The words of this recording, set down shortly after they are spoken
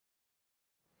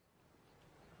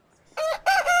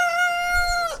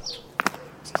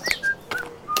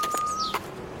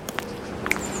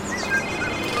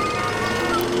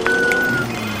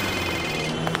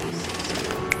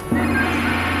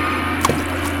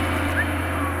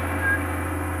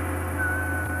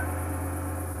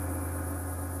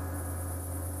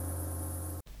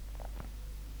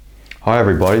Hi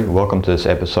everybody, welcome to this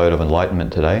episode of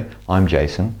Enlightenment Today. I'm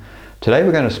Jason. Today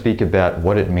we're going to speak about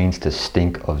what it means to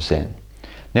stink of Zen.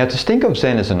 Now, to stink of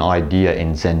Zen is an idea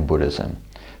in Zen Buddhism.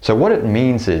 So what it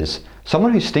means is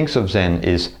someone who stinks of Zen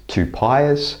is too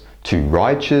pious, too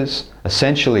righteous,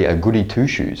 essentially a goody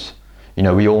two-shoes. You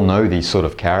know, we all know these sort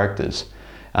of characters.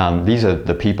 These are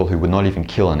the people who would not even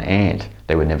kill an ant.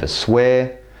 They would never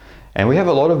swear. And we have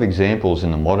a lot of examples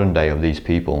in the modern day of these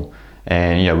people.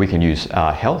 And we can use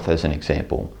health as an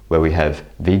example, where we have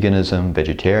veganism,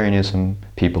 vegetarianism,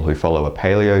 people who follow a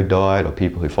paleo diet or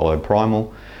people who follow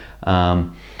primal.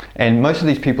 And most of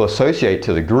these people associate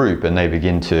to the group and they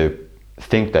begin to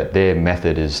think that their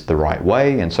method is the right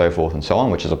way and so forth and so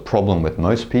on, which is a problem with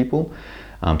most people.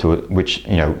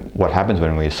 What happens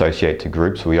when we associate to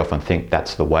groups, we often think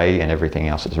that's the way and everything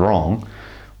else is wrong,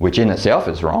 which in itself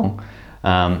is wrong.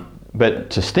 But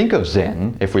to stink of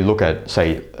Zen, if we look at,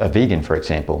 say, a vegan, for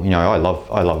example, I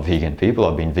love vegan people.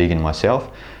 I've been vegan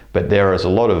myself, but there is a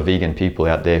lot of vegan people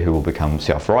out there who will become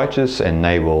self-righteous and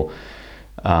they will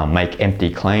make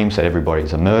empty claims that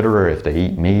everybody's a murderer if they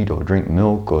eat meat or drink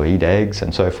milk or eat eggs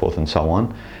and so forth and so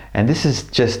on. And this is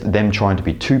just them trying to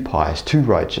be too pious, too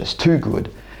righteous, too good.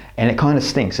 And it kind of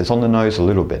stinks. It's on the nose a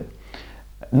little bit.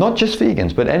 Not just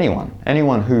vegans, but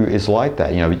anyone who is like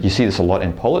that. You see this a lot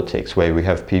in politics, where we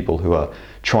have people who are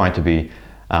trying to be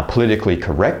politically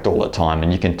correct all the time,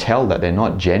 and you can tell that they're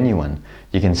not genuine.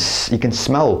 You can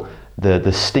smell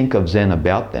the stink of Zen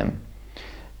about them.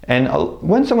 And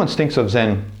when someone stinks of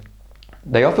Zen,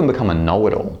 they often become a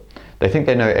know-it-all. They think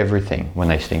they know everything when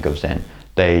they stink of Zen.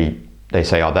 They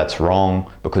say, oh, that's wrong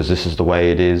because this is the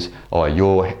way it is, or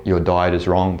your diet is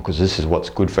wrong because this is what's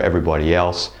good for everybody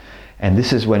else. And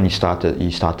this is when you start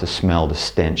to smell the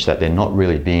stench that they're not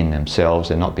really being themselves,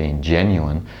 they're not being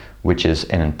genuine, which is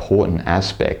an important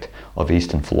aspect of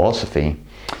Eastern philosophy.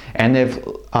 And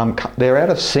they're out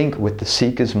of sync with the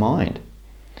seeker's mind.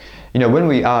 When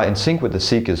we are in sync with the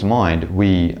seeker's mind,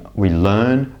 we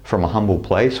learn from a humble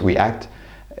place. We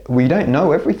don't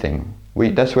know everything.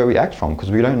 That's where we act from,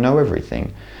 because we don't know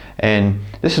everything. And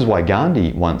this is why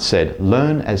Gandhi once said,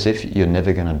 learn as if you're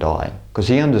never going to die, because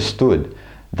he understood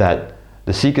that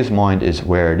the seeker's mind is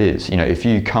where it is. If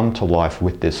you come to life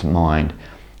with this mind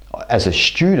as a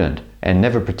student and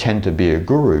never pretend to be a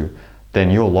guru,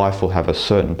 then your life will have a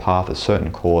certain path, a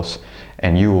certain course,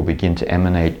 and you will begin to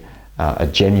emanate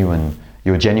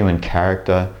your genuine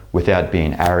character without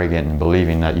being arrogant and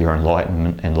believing that you're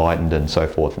enlightened and so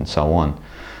forth and so on.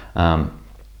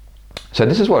 So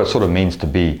this is what it sort of means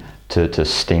to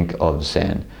stink of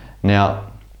Zen. Now,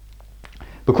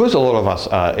 because a lot of us,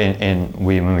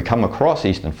 when we come across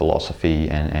Eastern philosophy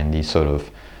and these sort of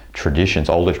traditions,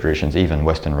 older traditions, even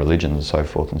Western religions and so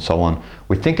forth and so on,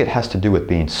 we think it has to do with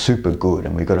being super good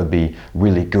and we've got to be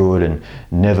really good and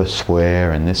never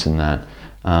swear and this and that.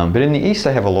 But in the East,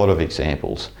 they have a lot of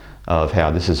examples of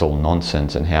how this is all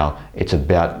nonsense and how it's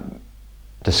about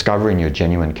discovering your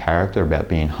genuine character, about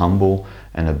being humble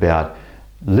and about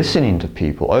listening to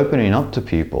people, opening up to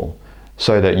people,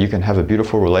 so that you can have a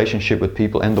beautiful relationship with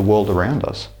people and the world around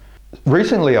us.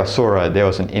 Recently I saw there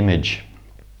was an image.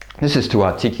 This is to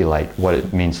articulate what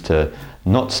it means to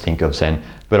not stink of Zen,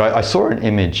 but I saw an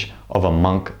image of a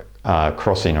monk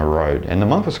crossing a road, and the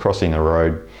monk was crossing the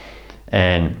road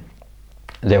and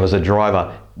there was a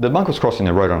driver. The monk was crossing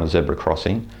the road on a zebra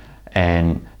crossing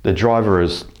and the driver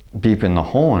is beeping the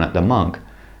horn at the monk.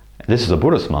 This is a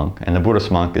Buddhist monk, and the Buddhist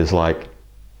monk is like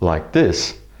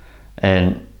this,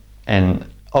 and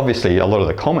obviously a lot of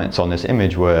the comments on this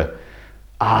image were,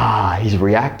 he's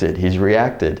reacted.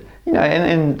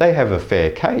 And they have a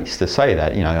fair case to say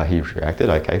that, he's reacted,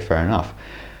 okay, fair enough.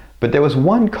 But there was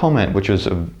one comment which was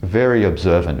very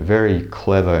observant, very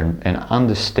clever, and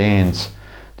understands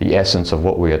the essence of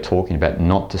what we are talking about,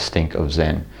 not to stink of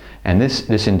Zen. And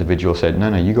this individual said,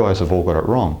 no, you guys have all got it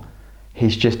wrong.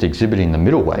 He's just exhibiting the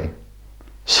middle way.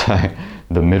 So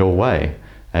the middle way,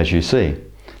 as you see,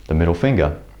 the middle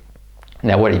finger.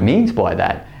 Now what he means by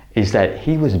that is that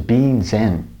he was being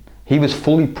Zen. He was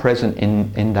fully present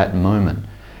in that moment,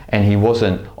 and he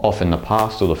wasn't off in the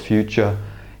past or the future.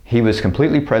 He was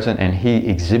completely present and he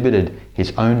exhibited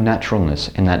his own naturalness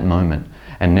in that moment.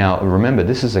 And now remember,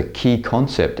 this is a key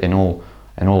concept in all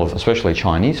of, especially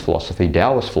Chinese philosophy,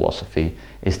 Taoist philosophy,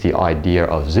 is the idea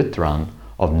of zitran,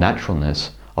 of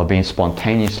naturalness, of being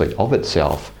spontaneously of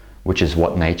itself, which is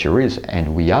what nature is,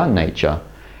 and we are nature.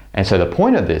 And so the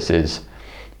point of this is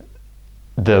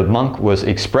the monk was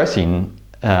expressing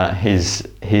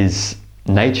his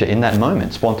nature in that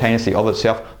moment, spontaneously of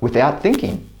itself, without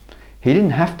thinking. He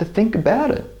didn't have to think about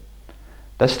it.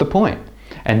 That's the point.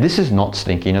 And this is not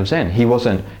stinking of Zen. He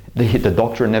wasn't, the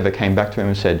doctor never came back to him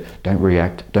and said, don't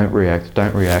react, don't react,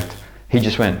 don't react. He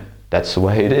just went, that's the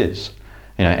way it is.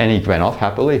 And he went off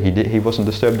happily. He wasn't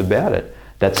disturbed about it.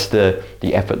 That's the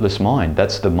effortless mind.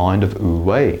 That's the mind of Wu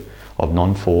Wei, of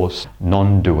non-force,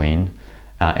 non-doing,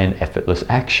 and effortless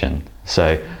action.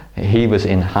 So he was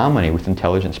in harmony with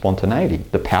intelligent spontaneity,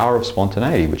 the power of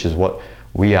spontaneity, which is what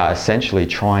we are essentially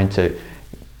trying to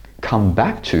come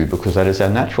back to, because that is our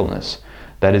naturalness.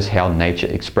 That is how nature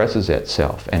expresses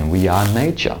itself, and we are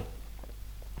nature.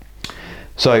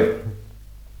 So,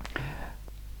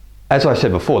 as I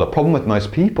said before, the problem with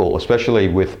most people, especially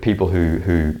with people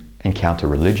who encounter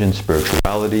religion,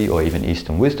 spirituality, or even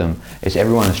Eastern wisdom, is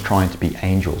everyone is trying to be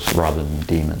angels rather than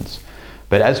demons.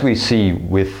 But as we see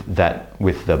with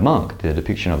the monk, the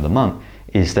depiction of the monk,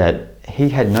 is that he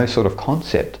had no sort of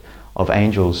concept of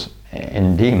angels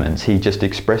and demons. He just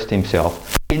expressed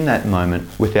himself in that moment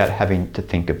without having to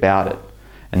think about it.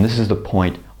 And this is the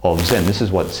point of Zen. This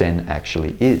is what Zen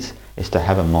actually is to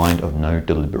have a mind of no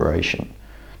deliberation,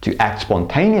 to act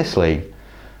spontaneously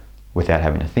without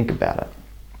having to think about it.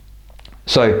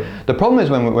 So the problem is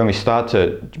when we start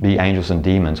to be angels and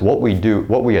demons, what we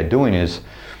are doing is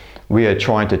we are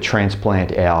trying to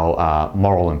transplant our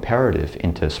moral imperative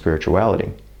into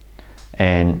spirituality.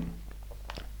 And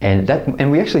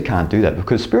we actually can't do that,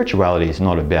 because spirituality is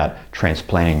not about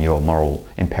transplanting your moral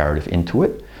imperative into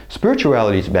it.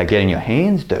 Spirituality is about getting your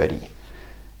hands dirty.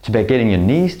 It's about getting your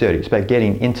knees dirty. It's about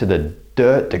getting into the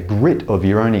dirt, the grit of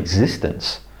your own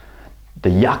existence, the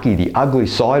yucky, the ugly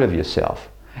side of yourself.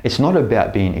 It's not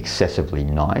about being excessively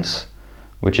nice,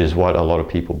 which is what a lot of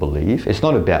people believe. It's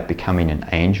not about becoming an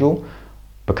angel,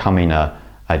 becoming a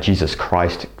Jesus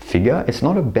Christ figure. It's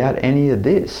not about any of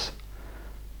this.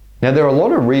 Now, there are a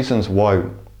lot of reasons why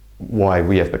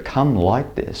we have become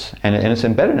like this, and it's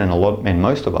embedded in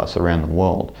most of us around the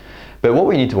world. But what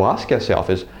we need to ask ourselves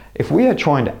is, if we are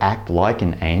trying to act like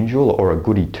an angel or a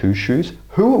goody two-shoes,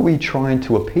 who are we trying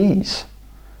to appease?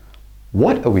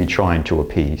 What are we trying to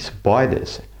appease by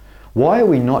this? Why are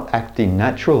we not acting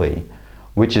naturally,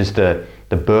 which is the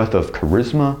birth of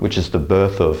charisma, which is the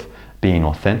birth of being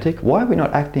authentic? Why are we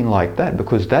not acting like that?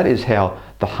 Because that is how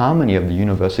the harmony of the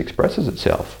universe expresses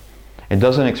itself. It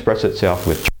doesn't express itself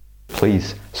with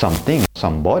please something,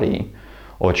 somebody,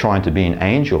 or trying to be an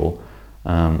angel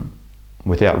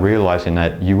without realizing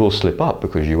that you will slip up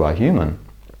because you are human.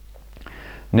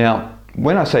 Now,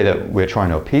 when I say that we're trying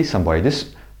to appease somebody,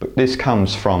 this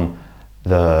comes from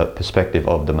the perspective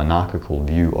of the monarchical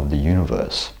view of the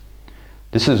universe.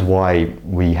 This is why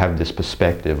we have this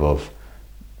perspective of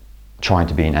trying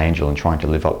to be an angel and trying to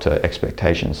live up to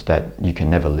expectations that you can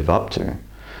never live up to.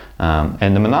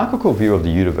 And the monarchical view of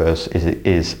the universe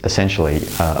is essentially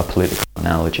a political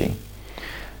analogy.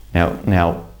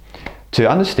 Now, to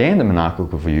understand the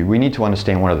monarchical view, we need to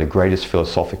understand one of the greatest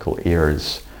philosophical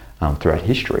eras throughout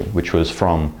history, which was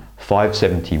from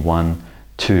 571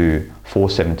 to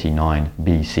 479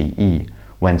 BCE,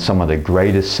 when some of the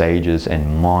greatest sages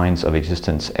and minds of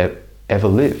existence ever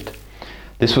lived.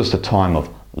 This was the time of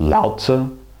Lao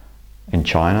Tzu in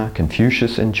China,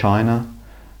 Confucius in China,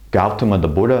 Gautama the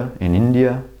Buddha in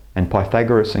India, and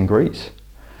Pythagoras in Greece.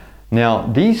 Now,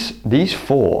 these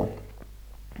four,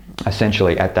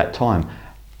 essentially at that time,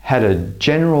 had a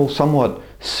general, somewhat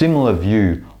similar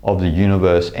view of the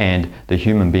universe and the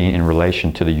human being in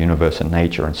relation to the universe and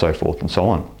nature and so forth and so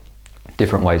on.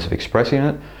 Different ways of expressing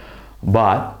it,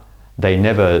 but they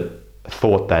never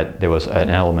thought that there was an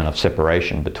element of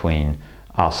separation between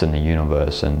us and the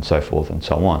universe and so forth and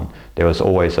so on. There was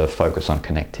always a focus on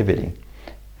connectivity.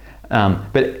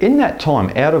 But in that time,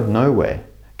 out of nowhere,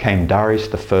 came Darius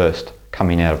I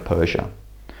coming out of Persia.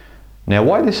 Now,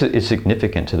 why this is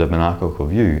significant to the monarchical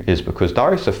view is because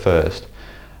Darius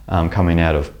I, coming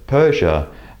out of Persia,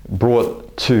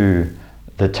 brought to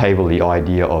the table the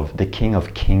idea of the King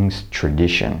of Kings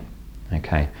tradition.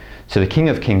 Okay, so the King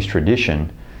of Kings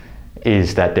tradition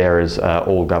is that there is an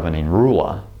all-governing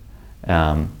ruler,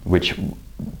 which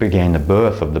began the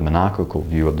birth of the monarchical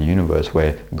view of the universe,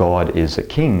 where God is a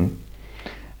king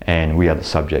and we are the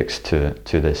subjects to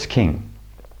this king.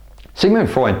 Sigmund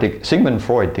Freud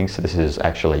thinks this is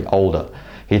actually older.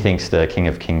 He thinks the King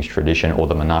of Kings tradition, or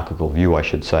the monarchical view, I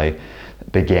should say,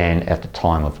 began at the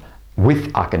time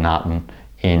with Akhenaten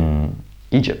in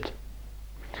Egypt.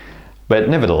 But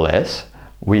nevertheless,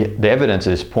 the evidence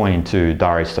is pointing to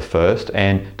Darius I,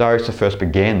 and Darius I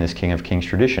began this King of Kings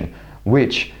tradition,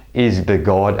 which is the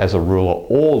God as a ruler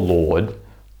or Lord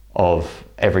of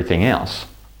everything else,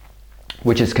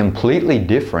 which is completely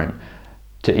different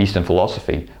to Eastern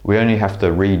philosophy. We only have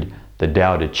to read the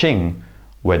Tao Te Ching,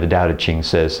 where the Tao Te Ching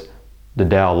says the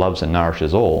Tao loves and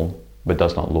nourishes all, but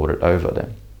does not lord it over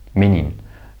them. Meaning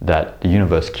that the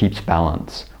universe keeps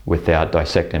balance without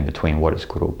dissecting between what is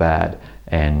good or bad,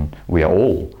 and we are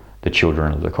all the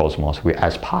children of the cosmos. We're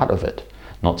as part of it,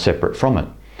 not separate from it.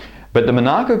 But the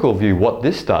monarchical view, what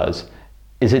this does,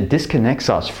 is it disconnects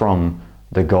us from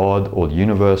the God or the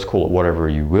universe, call it whatever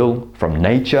you will, from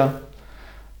nature,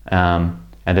 and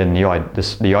then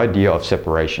the idea of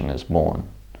separation is born.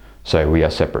 So we are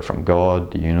separate from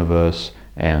God, the universe,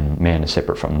 and man is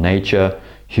separate from nature.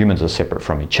 Humans are separate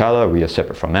from each other. We are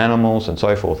separate from animals, and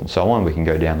so forth and so on. We can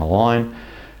go down the line.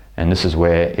 And this is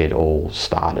where it all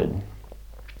started,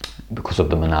 because of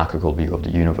the monarchical view of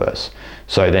the universe.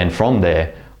 So then from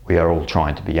there, we are all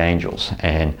trying to be angels.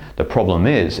 And the problem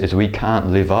is we can't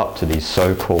live up to these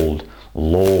so-called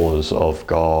laws of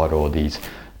God, or these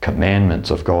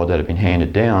commandments of God that have been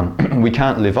handed down. We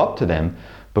can't live up to them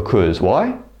because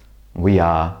why? We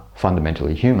are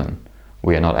fundamentally human.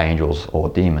 We are not angels or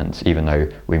demons, even though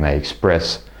we may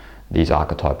express these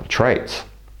archetypal traits.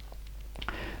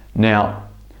 Now,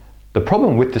 the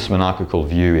problem with this monarchical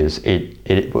view is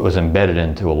it was embedded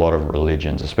into a lot of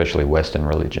religions, especially Western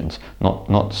religions,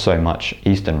 not so much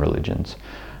Eastern religions.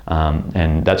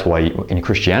 And that's why in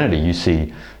Christianity you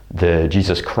see the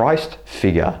Jesus Christ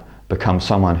figure become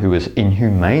someone who is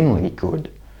inhumanely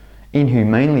good.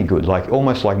 Inhumanely good, like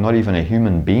almost like not even a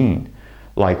human being.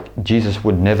 Like Jesus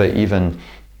would never even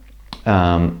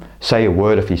say a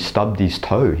word if he stubbed his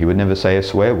toe. He would never say a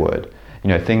swear word. You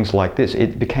know, things like this.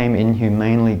 It became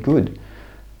inhumanely good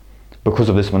because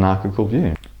of this monarchical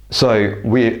view. So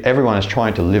everyone is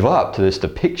trying to live up to this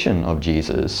depiction of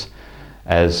Jesus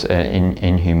as an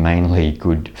inhumanely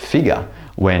good figure,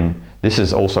 when this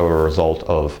is also a result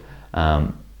of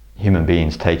human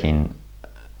beings taking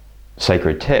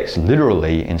sacred texts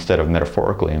literally instead of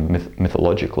metaphorically and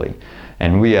mythologically.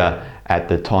 And we are at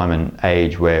the time and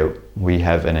age where we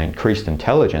have an increased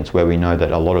intelligence, where we know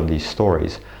that a lot of these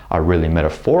stories are really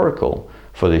metaphorical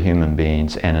for the human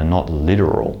beings and are not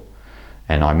literal.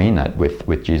 And I mean that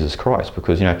with Jesus Christ,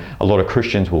 because, you know, a lot of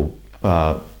Christians will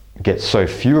get so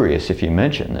furious if you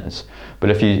mention this. But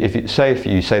if you say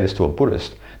this to a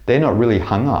Buddhist, they're not really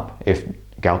hung up if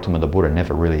Gautama the Buddha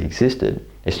never really existed.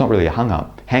 It's not really a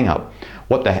hang up.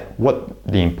 What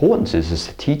the importance is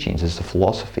the teachings, is the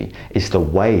philosophy, is the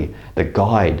way, the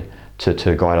guide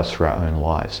to guide us through our own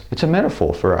lives. It's a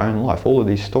metaphor for our own life, all of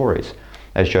these stories,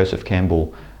 as Joseph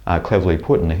Campbell cleverly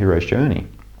put in The Hero's Journey.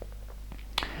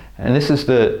 And this is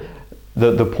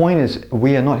the point is,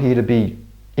 we are not here to be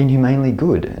inhumanely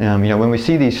good. You know, when we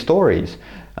see these stories,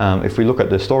 if we look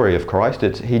at the story of Christ,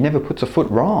 he never puts a foot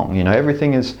wrong. You know,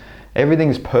 everything is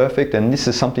perfect, and this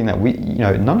is something that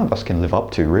none of us can live up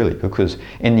to, really, because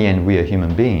in the end we are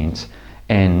human beings,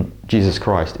 and Jesus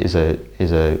Christ is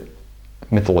a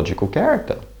mythological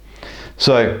character.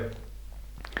 So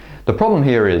the problem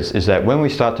here is that when we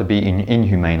start to be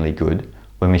inhumanely good,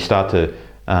 when we start to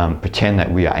pretend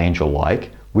that we are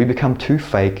angel-like, we become too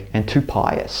fake and too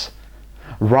pious,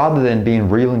 rather than being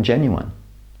real and genuine.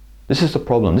 This is the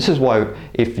problem. This is why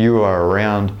if you are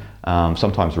around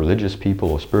sometimes religious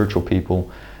people or spiritual people,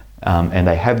 and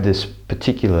they have this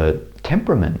particular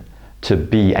temperament to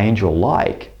be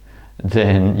angel-like,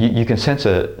 then you can sense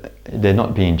they're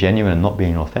not being genuine and not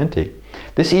being authentic.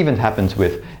 This even happens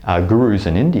with gurus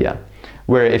in India,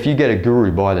 where if you get a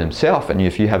guru by themselves and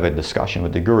if you have a discussion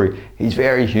with the guru, he's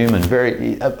very human,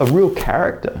 a real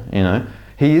character, you know.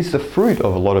 He is the fruit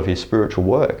of a lot of his spiritual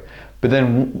work. But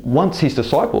then once his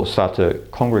disciples start to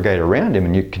congregate around him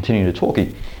and you continue to talk,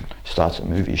 he starts to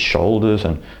move his shoulders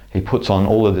and he puts on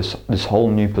all of this whole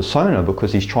new persona,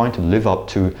 because he's trying to live up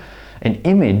to an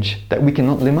image that we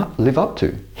cannot live up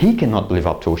to. He cannot live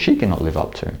up to, or she cannot live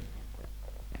up to.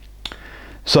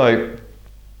 So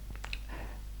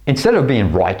instead of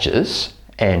being righteous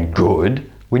and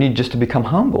good, we need just to become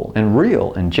humble and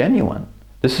real and genuine.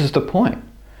 This is the point.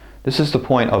 This is the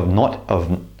point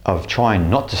of trying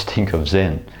not to stink of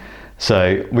Zen.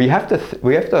 So we have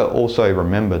to also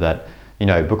remember that, you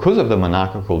know, because of the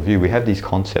monarchical view, we have these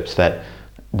concepts that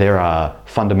there are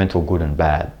fundamental good and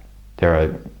bad. There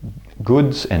are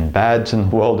goods and bads in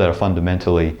the world that are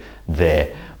fundamentally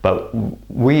there. But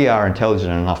we are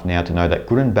intelligent enough now to know that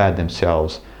good and bad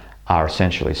themselves are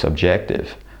essentially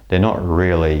subjective. They're not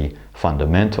really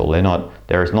fundamental.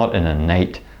 There is not an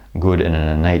innate good and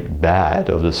an innate bad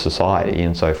of the society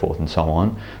and so forth and so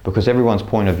on, because everyone's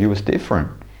point of view is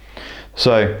different.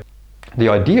 So the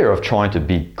idea of trying to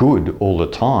be good all the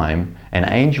time and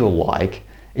angel-like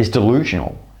is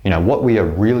delusional. You know, what we are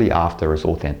really after is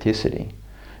authenticity.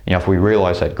 You know, if we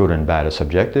realize that good and bad are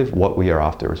subjective, what we are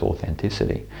after is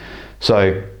authenticity.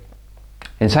 So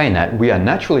In saying that, we are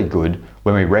naturally good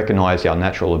when we recognize our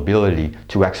natural ability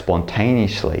to act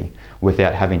spontaneously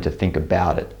without having to think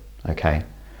about it, okay?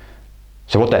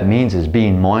 So what that means is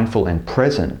being mindful and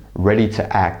present, ready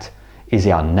to act, is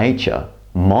our nature,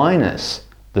 minus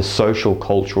the social,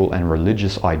 cultural, and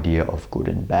religious idea of good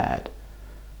and bad.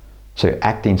 So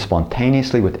acting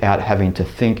spontaneously without having to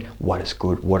think what is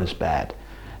good, what is bad.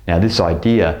 Now this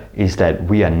idea is that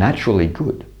we are naturally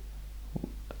good.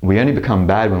 We only become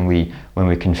bad when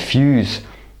we confuse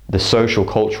the social,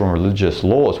 cultural, and religious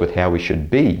laws with how we should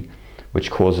be,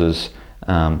 which causes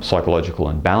psychological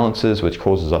imbalances, which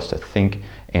causes us to think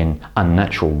in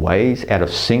unnatural ways, out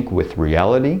of sync with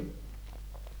reality.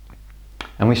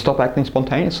 And we stop acting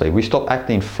spontaneously. We stop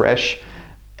acting fresh,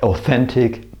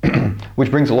 authentic,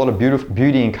 which brings a lot of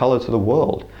beauty and color to the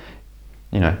world.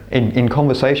 You know, in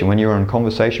conversation, when you're in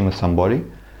conversation with somebody,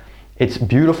 it's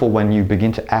beautiful when you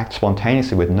begin to act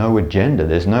spontaneously with no agenda.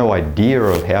 There's no idea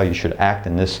of how you should act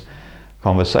in this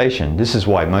conversation. This is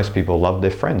why most people love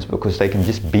their friends, because they can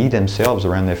just be themselves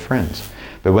around their friends.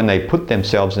 But when they put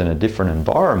themselves in a different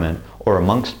environment or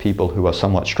amongst people who are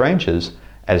somewhat strangers,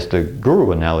 as the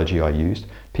guru analogy I used,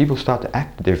 people start to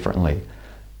act differently.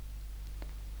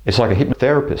 It's like a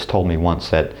hypnotherapist told me once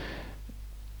that,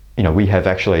 you know, we have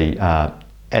actually,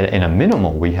 in a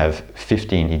minimal, we have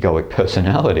 15 egoic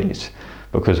personalities,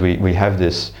 because we have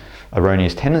this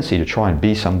erroneous tendency to try and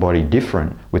be somebody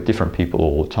different with different people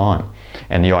all the time.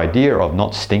 And the idea of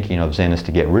not stinking of Zen is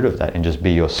to get rid of that and just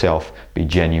be yourself, be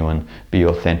genuine, be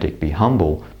authentic, be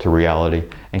humble to reality,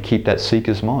 and keep that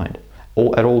seeker's mind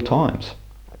at all times.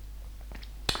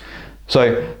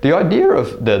 So the idea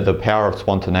of the power of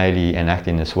spontaneity and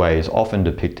acting this way is often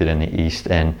depicted in the East,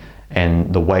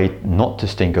 and the way not to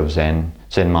stink of Zen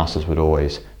masters would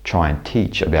always try and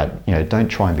teach about, you know, don't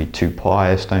try and be too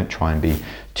pious, don't try and be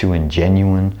too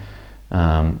ingenuine,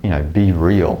 you know, be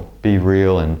real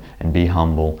and be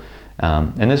humble.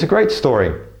 And there's a great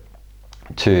story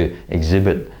to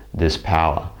exhibit this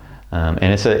power.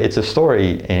 And it's a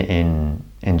story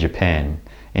in Japan,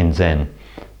 in Zen.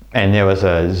 And there was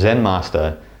a Zen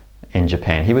master in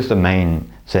Japan. He was the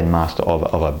main Zen master of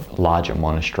a larger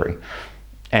monastery.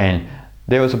 And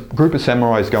there was a group of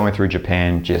samurais going through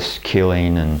Japan, just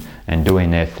killing and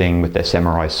doing their thing with their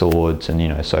samurai swords and, you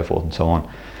know, so forth and so on.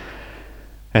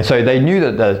 And so they knew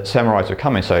that the samurais were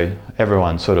coming, so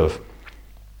everyone sort of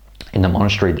in the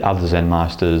monastery, the other Zen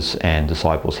masters and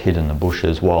disciples hid in the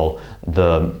bushes, while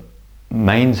the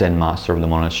main Zen master of the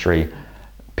monastery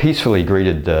peacefully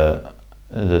greeted the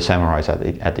samurais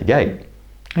at the gate.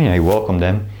 You know, he welcomed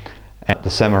them. And the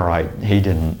samurai, he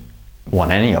didn't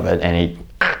want any of it,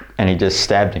 and he just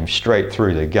stabbed him straight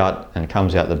through the gut and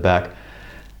comes out the back.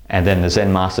 And then the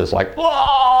Zen master's like,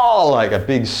 "Whoa!" like a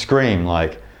big scream,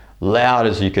 like loud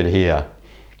as you could hear.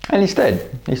 And he's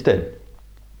dead.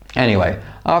 Anyway,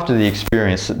 after the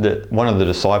experience, one of the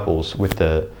disciples with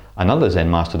another Zen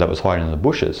master that was hiding in the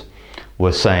bushes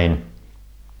was saying,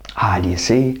 do you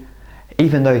see?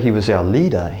 Even though he was our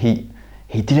leader, he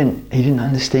didn't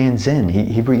understand Zen.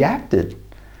 He reacted.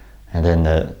 And then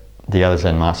the other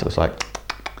Zen master was like,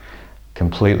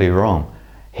 completely wrong.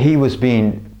 He was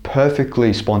being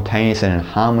perfectly spontaneous and in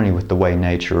harmony with the way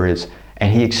nature is,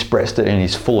 and he expressed it in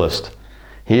his fullest.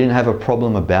 He didn't have a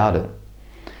problem about it.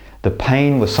 The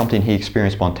pain was something he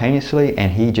experienced spontaneously,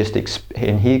 and he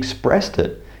expressed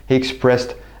it. He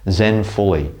expressed Zen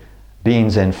fully, being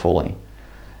Zen fully.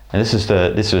 And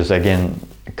this is again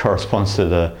corresponds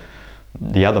to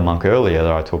the other monk earlier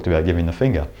that I talked about giving the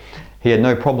finger. He had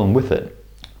no problem with it.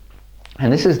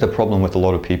 And this is the problem with a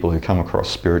lot of people who come across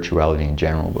spirituality in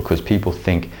general, because people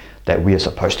think that we are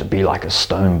supposed to be like a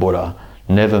stone Buddha,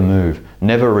 never move,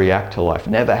 never react to life,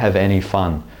 never have any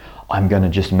fun. I'm going to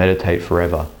just meditate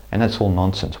forever. And that's all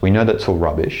nonsense. We know that's all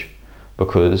rubbish,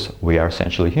 because we are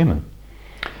essentially human.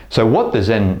 So what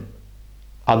the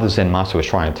other Zen master was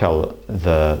trying to tell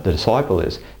the disciple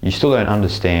is, you still don't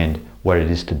understand what it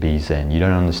is to be Zen. You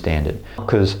don't understand it.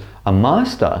 Because a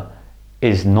master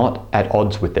is not at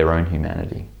odds with their own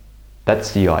humanity.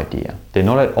 That's the idea. They're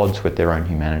not at odds with their own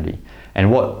humanity.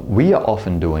 And what we are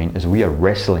often doing is we are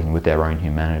wrestling with our own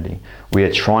humanity. We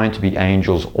are trying to be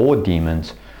angels or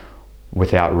demons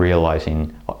without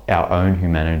realizing our own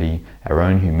humanity, our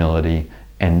own humility,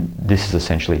 and this is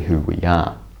essentially who we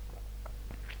are.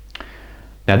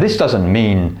 Now, this doesn't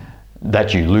mean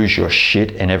that you lose your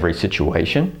shit in every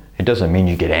situation. It doesn't mean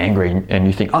you get angry and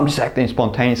you think, I'm just acting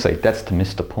spontaneously. That's to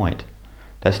miss the point.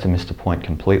 That's to miss the point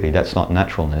completely. That's not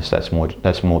naturalness. That's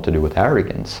more to do with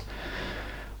arrogance.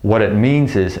 what it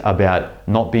means is about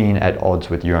not being at odds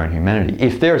with your own humanity.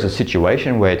 If there is a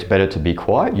situation where it's better to be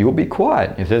quiet, you will be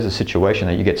quiet. If there's a situation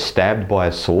that you get stabbed by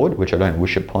a sword, which I don't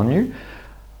wish upon you,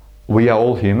 we are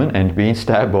all human, and being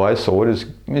stabbed by a sword is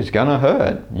going to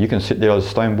hurt. You can sit there as a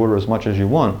stone Buddha as much as you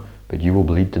want, but you will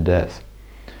bleed to death.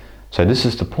 So this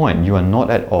is the point. You are not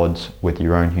at odds with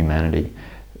your own humanity.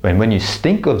 And when you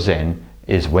stink of Zen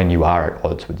is when you are at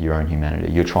odds with your own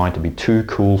humanity. You're trying to be too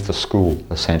cool for school,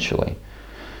 essentially.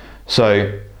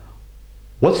 So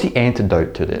what's the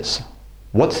antidote to this?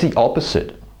 What's the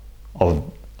opposite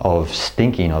of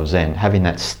stinking of Zen, having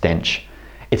that stench?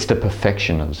 It's the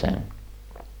perfection of Zen.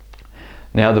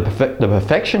 Now, the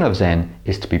perfection of Zen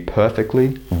is to be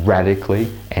perfectly,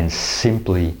 radically, and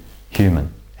simply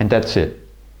human. And that's it.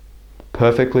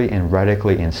 Perfectly and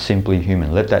radically and simply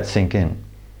human. Let that sink in.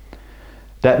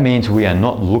 That means we are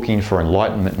not looking for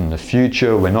enlightenment in the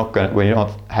future. We're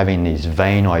not having these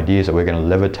vain ideas that we're going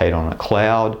to levitate on a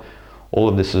cloud. All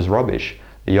of this is rubbish.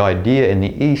 The idea in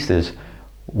the East is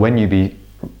when you be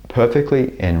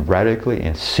perfectly and radically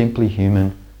and simply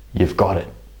human, you've got it.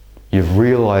 You've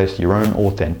realized your own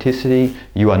authenticity.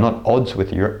 You are not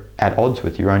at odds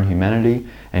with your own humanity,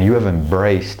 and you have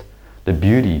embraced the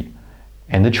beauty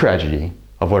and the tragedy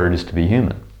of what it is to be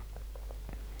human.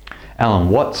 Alan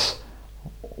Watts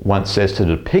once says to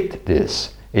depict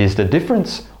this is the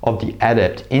difference of the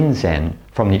adept in Zen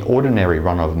from the ordinary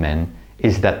run of men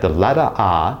is that the latter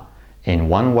are, in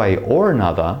one way or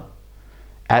another,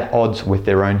 at odds with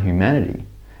their own humanity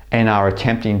and are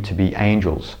attempting to be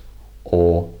angels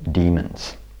or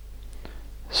demons.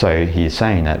 So he's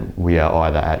saying that we are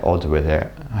either at odds with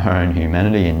our own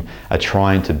humanity and are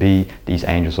trying to be these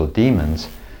angels or demons,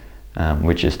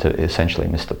 which is to essentially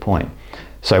miss the point.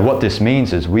 So what this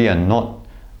means is we are not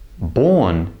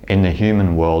born in the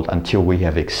human world until we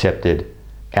have accepted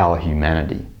our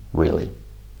humanity, really.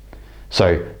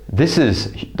 So this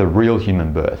is the real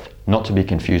human birth, not to be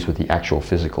confused with the actual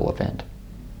physical event.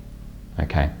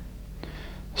 Okay?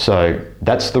 So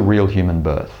that's the real human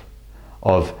birth,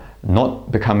 of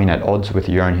not becoming at odds with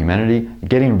your own humanity,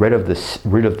 getting rid of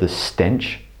the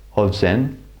stench of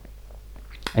Zen,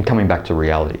 and coming back to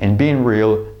reality and being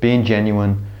real, being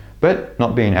genuine, but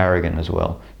not being arrogant as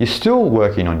well. You're still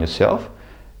working on yourself.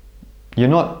 You're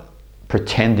not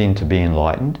pretending to be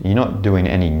enlightened. You're not doing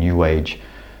any new age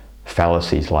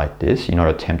fallacies like this. You're not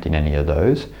attempting any of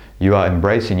those. You are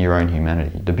embracing your own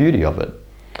humanity, the beauty of it.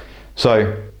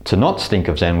 So to not stink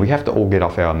of Zen, we have to all get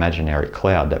off our imaginary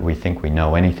cloud that we think we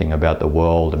know anything about the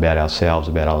world, about ourselves,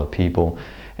 about other people.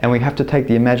 And we have to take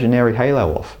the imaginary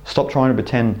halo off. Stop trying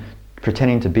to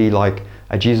pretending to be like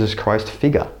a Jesus Christ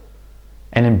figure,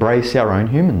 and embrace our own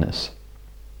humanness.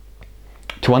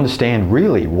 To understand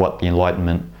really what the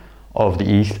enlightenment of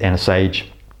the East and a sage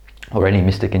or any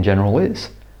mystic in general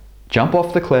is. Jump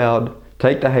off the cloud,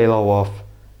 take the halo off,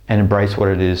 and embrace what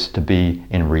it is to be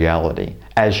in reality,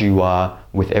 as you are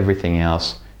with everything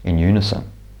else in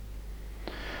unison.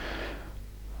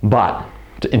 But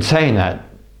in saying that,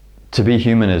 to be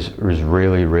human is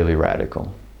really, really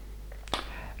radical.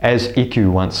 As Ikkyu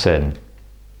once said,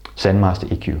 Zen Master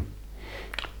Ikkyu,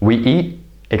 we eat,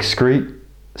 excrete,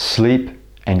 sleep,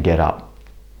 and get up.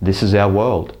 This is our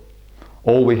world.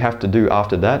 All we have to do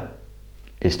after that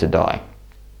is to die.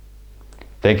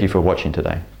 Thank you for watching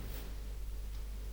today.